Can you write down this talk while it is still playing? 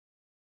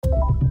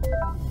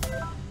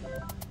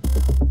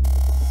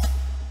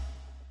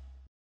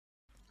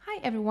Hi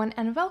everyone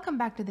and welcome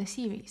back to the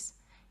series.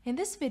 In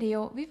this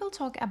video, we will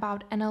talk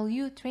about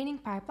NLU training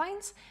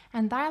pipelines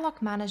and dialogue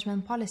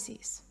management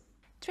policies.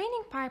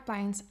 Training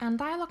pipelines and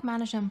dialogue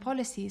management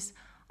policies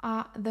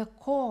are the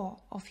core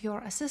of your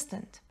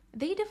assistant.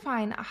 They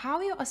define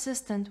how your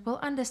assistant will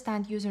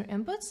understand user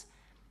inputs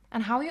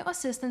and how your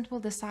assistant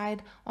will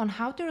decide on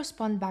how to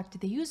respond back to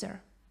the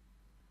user.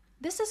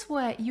 This is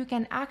where you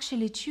can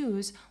actually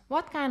choose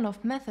what kind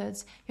of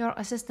methods your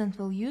assistant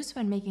will use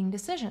when making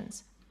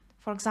decisions.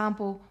 For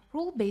example,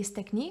 rule-based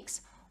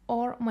techniques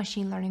or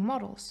machine learning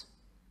models.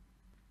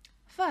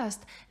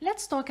 First,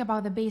 let's talk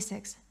about the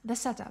basics, the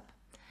setup.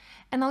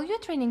 NLU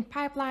training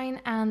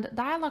pipeline and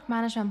dialogue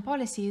management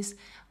policies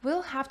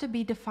will have to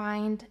be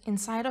defined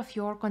inside of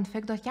your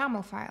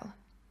config.yml file.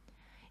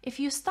 If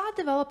you start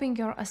developing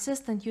your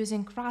assistant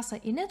using Rasa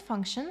init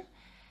function,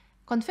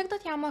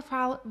 config.yml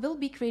file will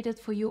be created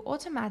for you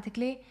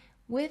automatically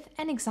with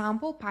an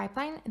example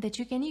pipeline that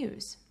you can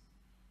use.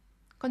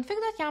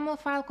 Config.yml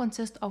file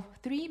consists of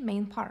three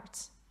main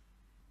parts.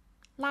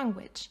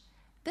 Language.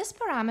 This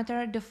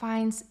parameter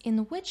defines in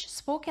which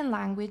spoken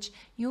language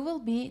you will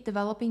be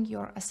developing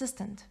your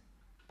assistant.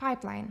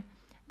 Pipeline.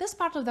 This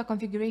part of the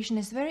configuration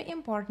is very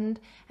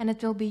important and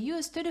it will be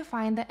used to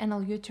define the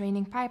NLU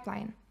training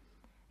pipeline.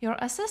 Your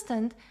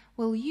assistant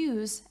will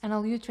use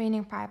NLU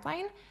training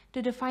pipeline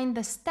to define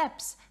the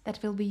steps that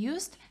will be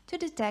used to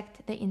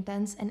detect the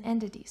intents and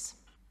entities.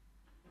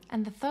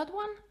 And the third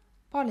one,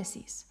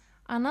 policies.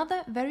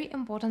 Another very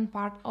important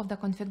part of the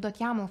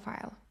config.yml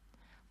file.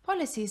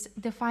 Policies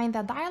define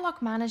the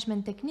dialogue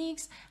management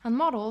techniques and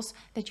models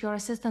that your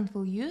assistant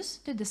will use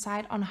to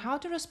decide on how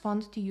to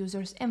respond to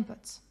users'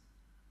 inputs.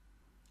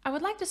 I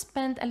would like to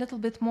spend a little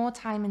bit more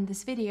time in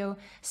this video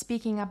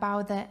speaking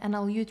about the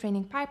NLU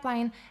training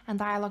pipeline and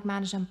dialogue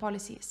management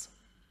policies.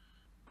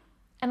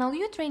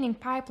 NLU training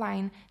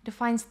pipeline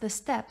defines the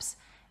steps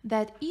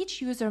that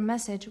each user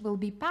message will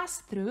be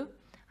passed through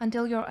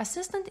until your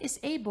assistant is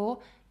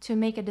able to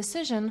make a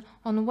decision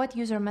on what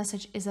user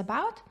message is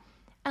about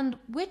and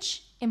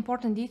which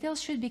important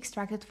details should be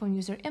extracted from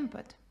user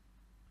input.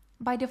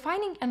 By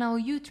defining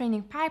NLU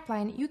training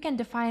pipeline, you can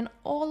define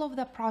all of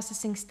the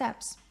processing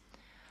steps,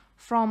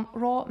 from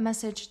raw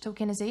message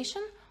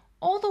tokenization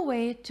all the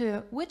way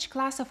to which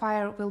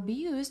classifier will be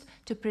used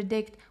to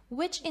predict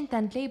which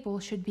intent label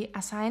should be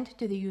assigned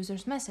to the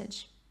user's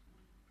message.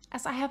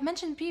 As I have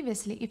mentioned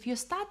previously, if you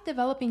start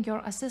developing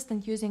your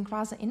assistant using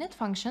Rasa init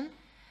function,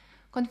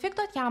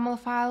 config.yml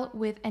file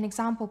with an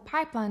example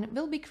pipeline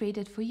will be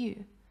created for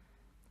you.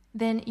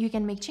 Then you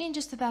can make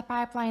changes to that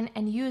pipeline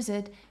and use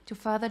it to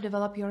further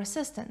develop your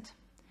assistant.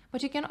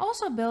 But you can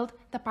also build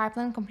the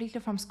pipeline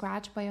completely from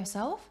scratch by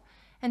yourself,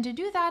 and to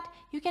do that,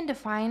 you can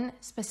define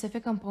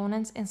specific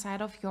components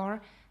inside of your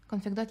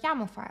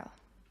config.yml file.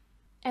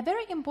 A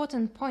very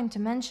important point to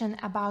mention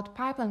about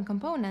pipeline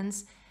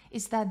components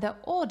is that the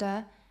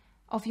order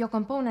of your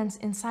components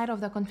inside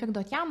of the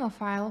config.yml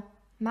file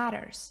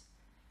matters.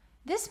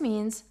 This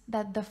means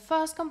that the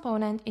first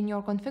component in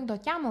your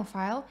config.yml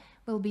file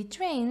will be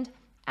trained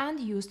and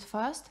used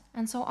first,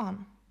 and so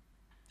on.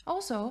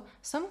 Also,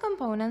 some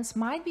components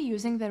might be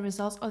using the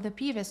results of the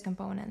previous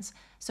components,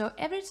 so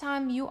every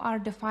time you are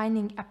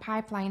defining a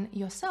pipeline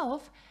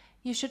yourself,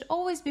 you should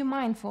always be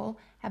mindful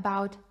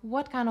about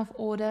what kind of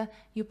order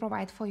you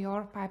provide for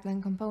your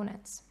pipeline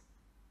components.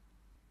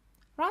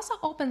 Rasa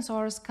open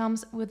source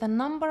comes with a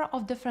number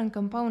of different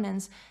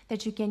components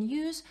that you can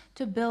use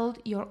to build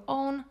your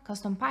own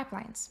custom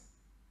pipelines.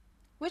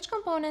 Which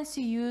components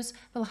you use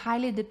will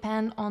highly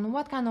depend on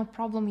what kind of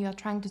problem you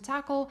are trying to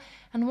tackle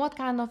and what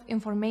kind of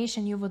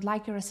information you would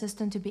like your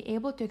assistant to be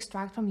able to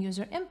extract from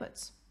user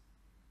inputs.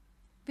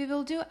 We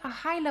will do a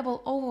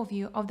high-level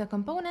overview of the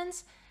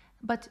components,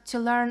 but to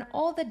learn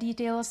all the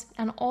details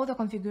and all the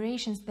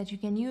configurations that you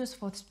can use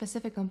for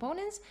specific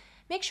components,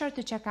 make sure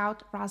to check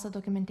out Rasa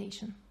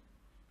documentation.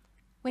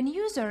 When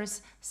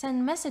users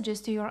send messages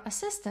to your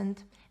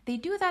assistant, they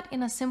do that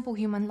in a simple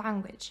human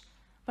language.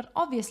 But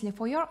obviously,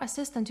 for your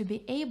assistant to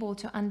be able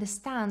to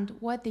understand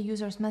what the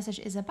user's message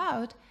is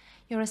about,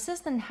 your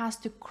assistant has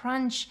to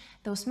crunch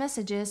those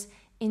messages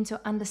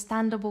into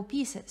understandable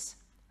pieces.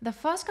 The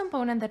first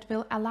component that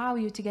will allow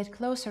you to get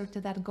closer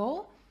to that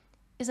goal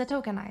is a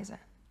tokenizer.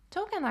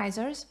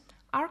 Tokenizers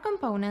are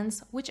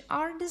components which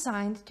are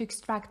designed to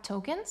extract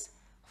tokens,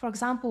 for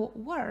example,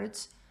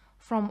 words,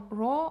 from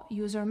raw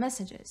user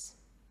messages.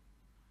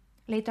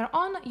 Later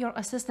on, your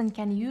assistant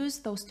can use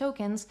those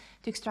tokens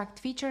to extract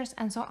features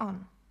and so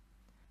on.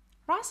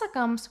 Rasa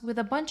comes with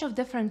a bunch of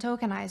different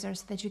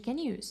tokenizers that you can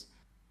use.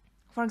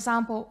 For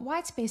example,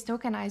 whitespace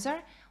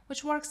tokenizer,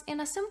 which works in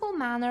a simple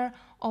manner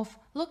of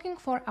looking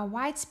for a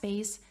white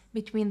space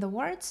between the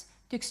words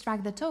to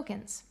extract the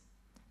tokens.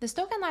 This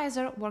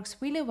tokenizer works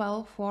really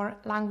well for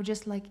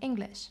languages like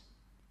English.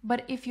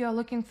 But if you are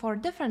looking for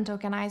different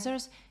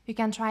tokenizers, you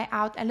can try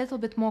out a little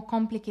bit more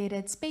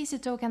complicated spacey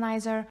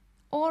tokenizer.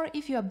 Or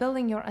if you are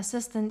building your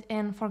assistant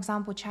in, for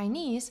example,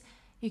 Chinese,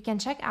 you can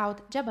check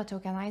out Jabba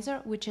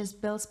Tokenizer, which is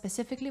built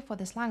specifically for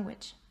this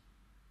language.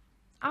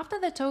 After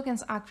the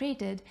tokens are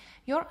created,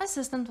 your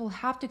assistant will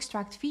have to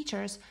extract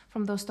features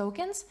from those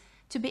tokens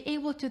to be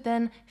able to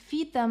then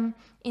feed them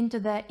into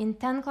the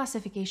intent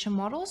classification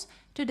models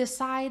to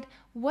decide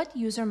what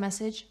user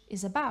message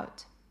is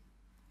about.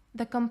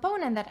 The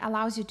component that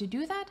allows you to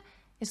do that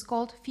is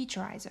called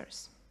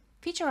featureizers.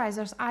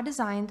 Featureizers are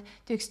designed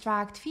to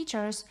extract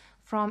features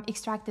from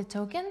extracted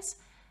tokens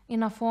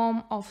in a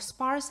form of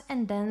sparse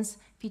and dense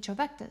feature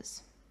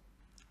vectors.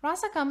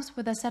 Rasa comes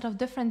with a set of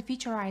different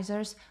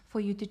featureizers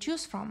for you to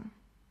choose from.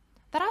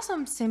 There are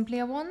some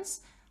simpler ones,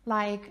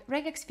 like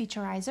regex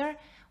featureizer,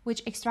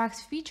 which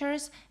extracts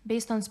features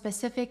based on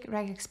specific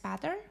regex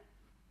pattern.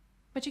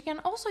 But you can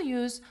also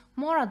use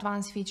more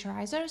advanced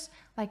featureizers,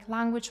 like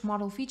language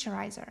model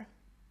featureizer.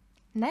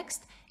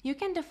 Next, you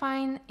can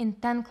define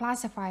intent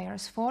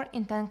classifiers for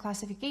intent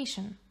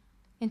classification.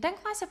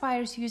 Intent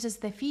classifiers uses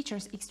the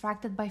features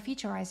extracted by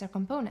featureizer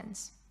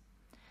components.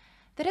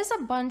 There is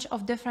a bunch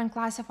of different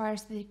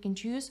classifiers that you can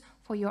choose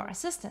for your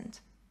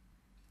assistant.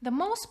 The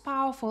most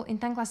powerful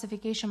intent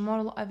classification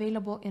model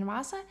available in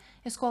Rasa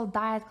is called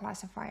dyad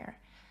classifier.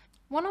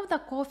 One of the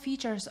core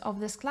features of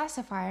this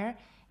classifier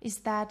is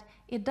that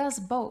it does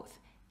both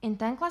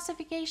intent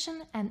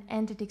classification and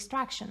entity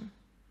extraction.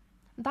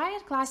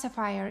 Dyad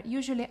classifier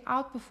usually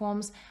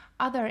outperforms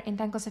other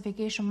intent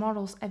classification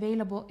models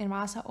available in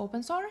Rasa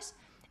open source,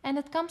 and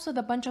it comes with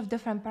a bunch of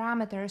different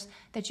parameters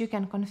that you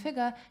can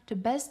configure to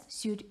best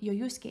suit your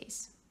use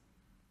case.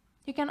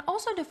 You can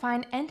also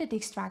define entity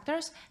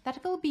extractors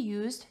that will be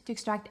used to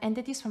extract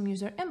entities from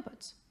user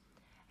inputs.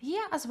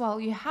 Here as well,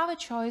 you have a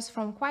choice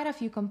from quite a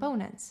few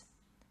components.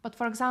 But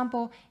for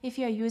example, if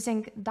you're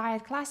using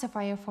dyad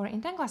classifier for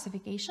intent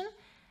classification,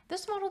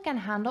 this model can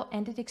handle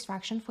entity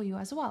extraction for you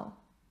as well.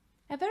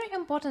 A very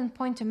important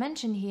point to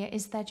mention here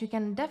is that you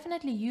can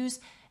definitely use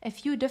a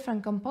few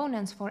different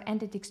components for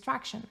entity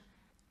extraction.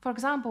 For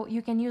example,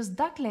 you can use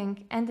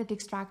ducklink entity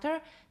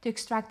extractor to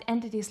extract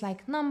entities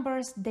like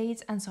numbers,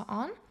 dates, and so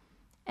on,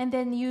 and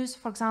then use,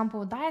 for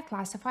example, dyad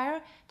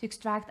classifier to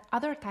extract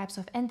other types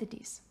of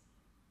entities.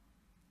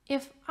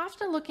 If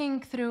after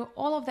looking through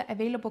all of the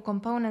available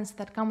components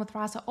that come with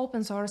Rasa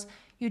open source,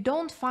 you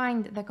don't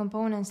find the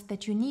components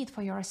that you need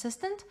for your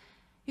assistant,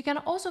 you can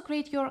also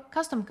create your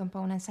custom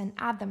components and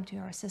add them to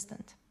your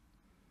assistant.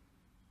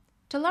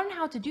 To learn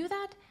how to do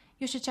that,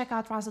 you should check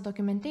out Rasa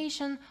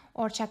documentation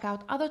or check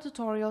out other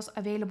tutorials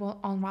available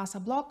on Rasa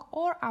blog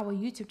or our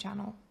YouTube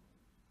channel.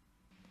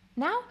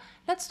 Now,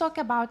 let's talk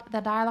about the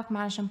dialog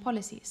management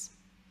policies.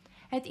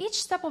 At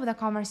each step of the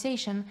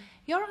conversation,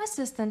 your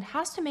assistant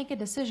has to make a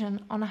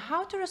decision on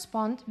how to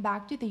respond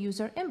back to the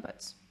user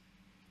inputs.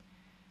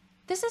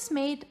 This is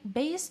made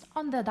based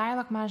on the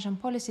dialog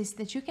management policies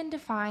that you can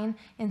define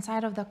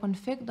inside of the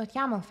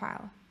config.yml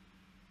file.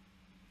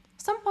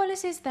 Some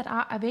policies that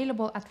are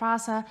available at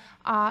Rasa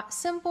are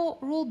simple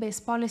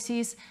rule-based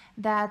policies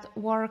that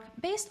work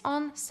based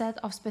on a set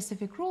of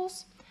specific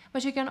rules,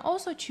 but you can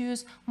also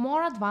choose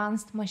more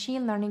advanced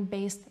machine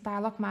learning-based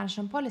dialog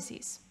management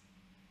policies.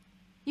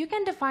 You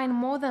can define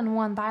more than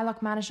one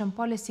dialog management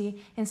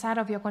policy inside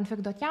of your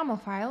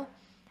config.yml file,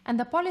 and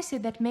the policy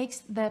that makes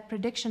the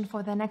prediction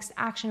for the next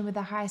action with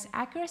the highest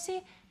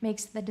accuracy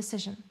makes the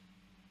decision.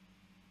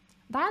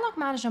 Dialog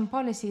management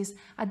policies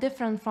are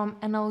different from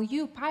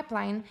NLU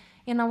pipeline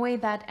in a way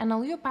that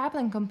NLU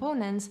pipeline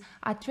components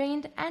are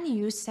trained and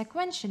used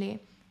sequentially,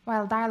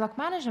 while dialog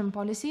management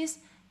policies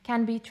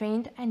can be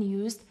trained and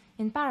used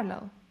in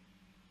parallel.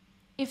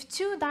 If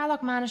two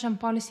dialog management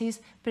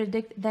policies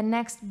predict the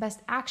next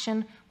best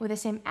action with the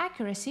same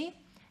accuracy,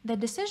 the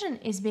decision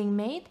is being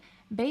made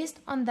based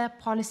on the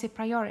policy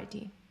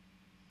priority.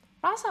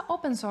 Rasa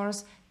open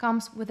source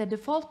comes with a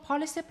default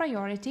policy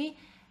priority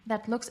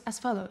that looks as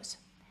follows.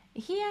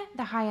 Here,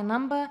 the higher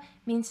number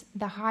means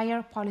the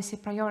higher policy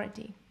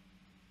priority.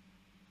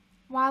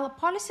 While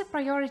policy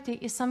priority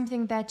is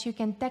something that you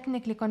can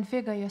technically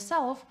configure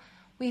yourself,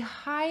 we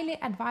highly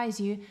advise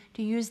you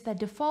to use the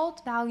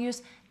default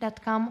values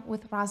that come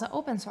with Rasa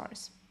open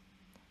source.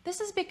 This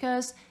is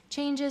because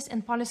changes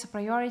in policy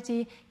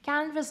priority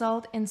can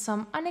result in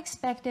some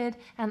unexpected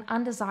and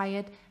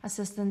undesired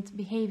assistant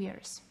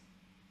behaviors.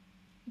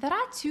 There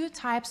are two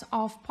types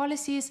of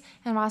policies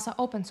in Rasa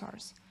open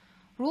source: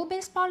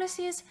 rule-based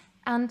policies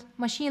and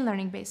machine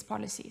learning-based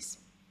policies.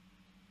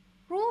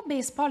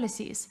 Rule-based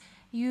policies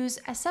use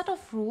a set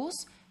of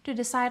rules to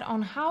decide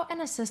on how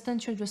an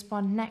assistant should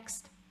respond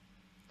next.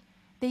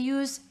 They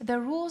use the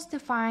rules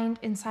defined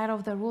inside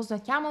of the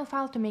rules.yml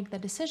file to make the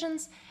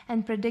decisions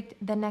and predict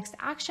the next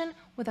action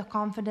with a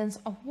confidence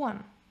of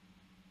 1.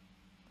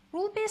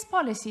 Rule-based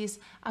policies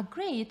are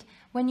great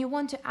when you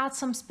want to add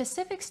some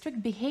specific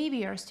strict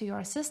behaviors to your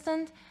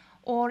assistant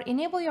or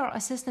enable your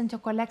assistant to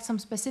collect some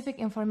specific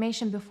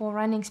information before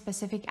running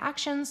specific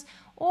actions,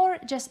 or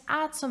just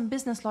add some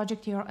business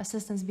logic to your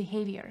assistant's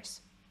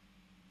behaviors.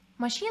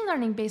 Machine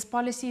learning-based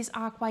policies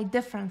are quite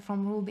different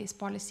from rule-based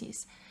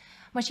policies.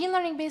 Machine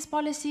learning-based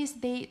policies,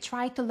 they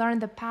try to learn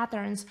the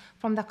patterns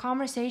from the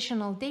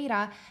conversational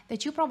data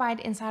that you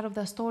provide inside of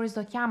the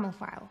stories.yml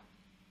file.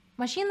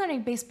 Machine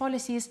learning-based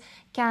policies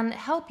can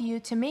help you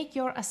to make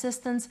your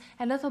assistants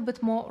a little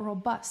bit more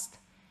robust.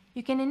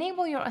 You can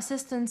enable your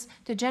assistants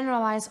to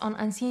generalize on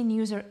unseen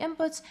user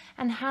inputs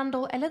and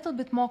handle a little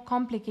bit more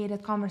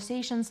complicated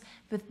conversations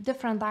with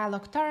different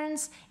dialogue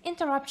turns,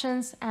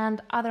 interruptions,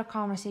 and other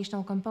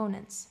conversational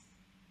components.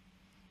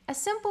 A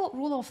simple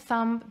rule of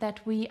thumb that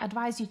we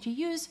advise you to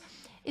use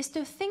is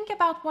to think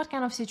about what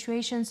kind of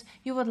situations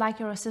you would like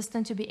your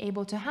assistant to be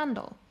able to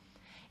handle.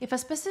 If a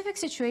specific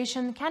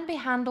situation can be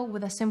handled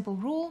with a simple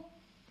rule,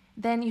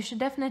 then you should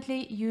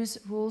definitely use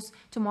rules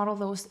to model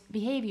those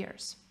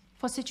behaviors.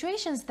 For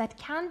situations that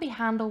can be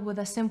handled with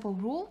a simple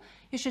rule,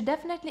 you should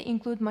definitely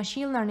include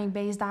machine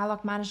learning-based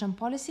dialogue management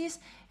policies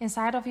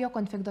inside of your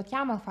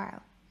config.yml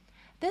file.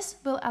 This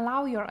will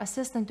allow your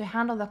assistant to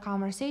handle the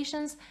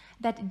conversations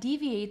that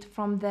deviate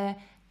from the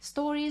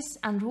stories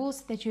and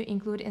rules that you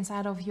include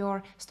inside of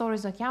your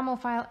stories.yml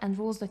file and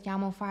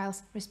rules.yml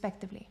files,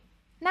 respectively.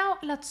 Now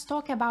let's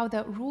talk about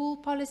the rule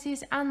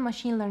policies and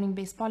machine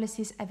learning-based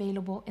policies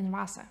available in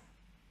Rasa.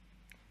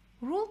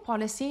 Rule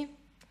policy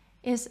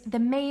is the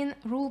main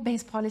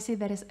rule-based policy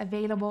that is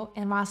available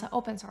in Rasa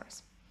open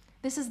source.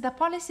 This is the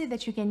policy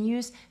that you can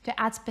use to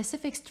add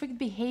specific strict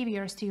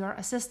behaviors to your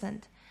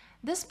assistant.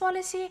 This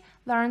policy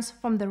learns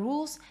from the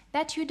rules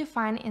that you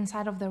define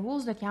inside of the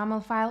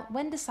rules.yml file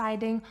when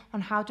deciding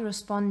on how to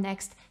respond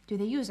next to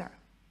the user.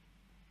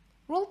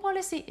 Rule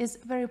policy is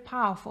very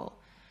powerful.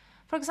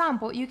 For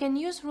example, you can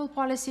use rule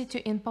policy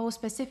to impose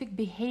specific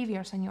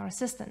behaviors on your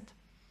assistant.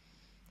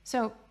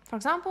 So, for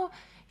example,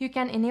 you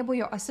can enable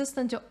your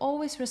assistant to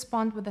always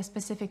respond with a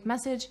specific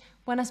message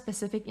when a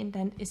specific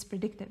intent is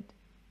predicted.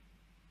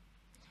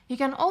 You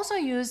can also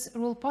use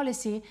rule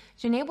policy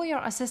to enable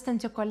your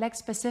assistant to collect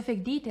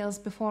specific details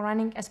before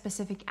running a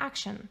specific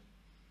action.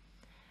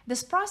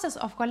 This process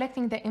of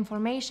collecting the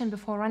information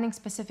before running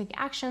specific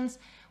actions,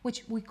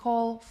 which we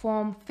call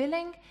form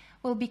filling,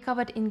 will be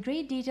covered in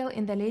great detail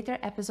in the later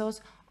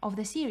episodes of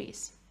the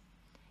series.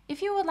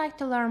 If you would like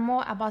to learn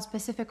more about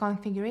specific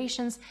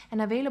configurations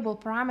and available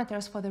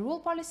parameters for the rule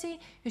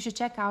policy, you should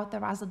check out the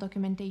Rasa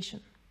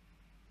documentation.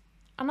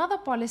 Another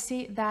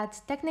policy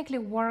that technically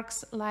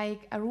works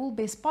like a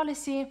rule-based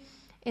policy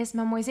is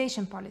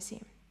memoization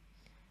policy.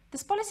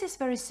 This policy is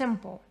very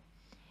simple.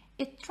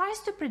 It tries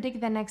to predict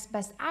the next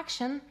best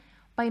action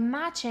by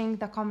matching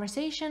the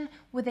conversation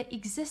with the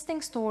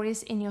existing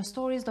stories in your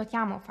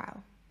stories.yml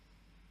file.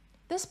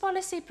 This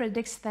policy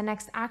predicts the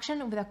next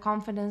action with a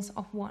confidence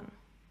of 1.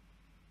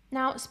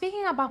 Now,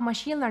 speaking about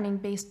machine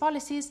learning-based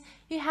policies,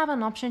 you have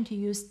an option to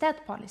use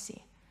TED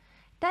policy.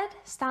 TED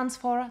stands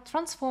for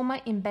Transformer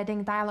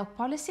Embedding Dialogue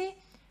Policy,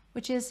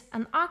 which is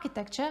an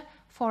architecture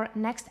for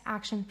next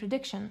action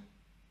prediction.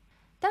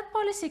 TED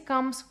policy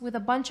comes with a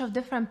bunch of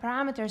different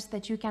parameters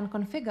that you can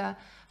configure,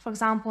 for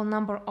example,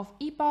 number of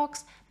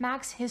epochs,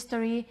 max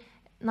history,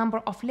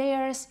 number of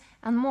layers,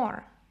 and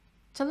more.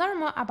 To learn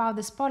more about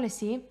this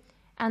policy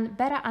and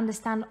better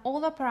understand all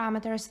the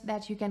parameters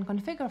that you can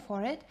configure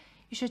for it,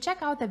 you should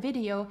check out the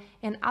video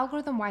in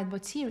Algorithm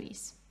Whiteboard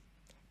series.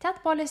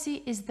 TED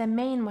policy is the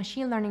main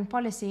machine learning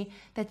policy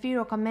that we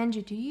recommend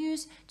you to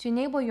use to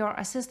enable your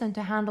assistant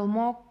to handle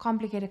more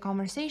complicated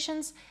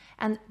conversations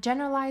and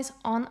generalize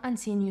on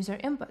unseen user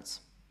inputs.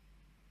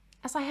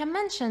 As I have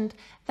mentioned,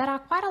 there are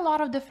quite a lot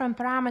of different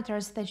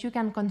parameters that you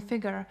can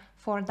configure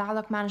for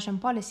dialogue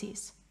management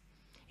policies.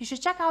 You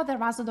should check out the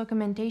Rasa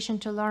documentation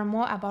to learn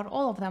more about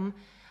all of them,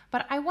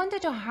 but I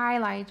wanted to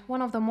highlight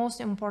one of the most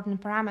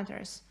important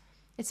parameters.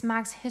 It's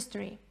max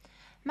history.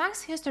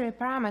 Max history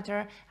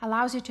parameter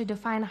allows you to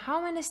define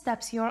how many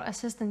steps your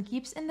assistant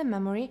keeps in the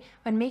memory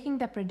when making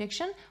the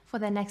prediction for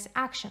the next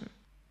action.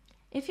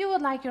 If you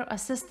would like your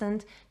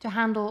assistant to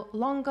handle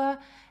longer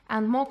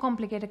and more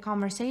complicated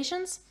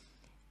conversations,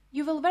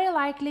 you will very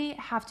likely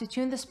have to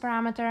tune this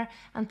parameter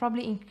and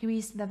probably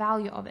increase the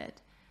value of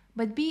it.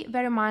 But be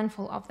very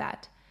mindful of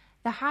that.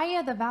 The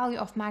higher the value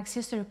of max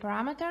history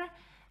parameter,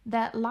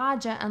 the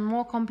larger and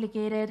more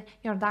complicated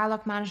your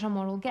dialogue management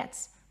model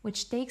gets,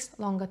 which takes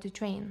longer to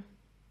train.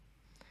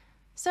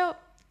 So,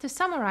 to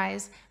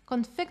summarize,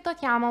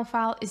 config.yml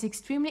file is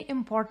extremely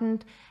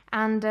important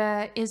and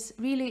is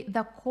really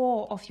the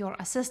core of your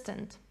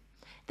assistant.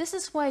 This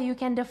is where you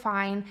can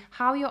define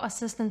how your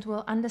assistant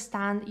will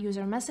understand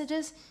user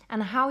messages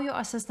and how your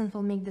assistant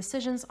will make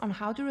decisions on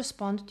how to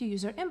respond to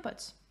user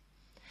inputs.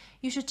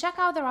 You should check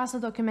out the Rasa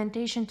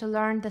documentation to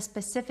learn the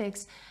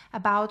specifics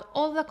about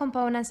all the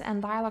components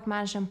and dialogue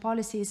management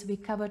policies we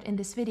covered in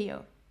this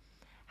video.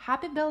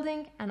 Happy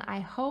building, and I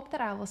hope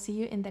that I will see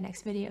you in the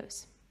next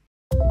videos.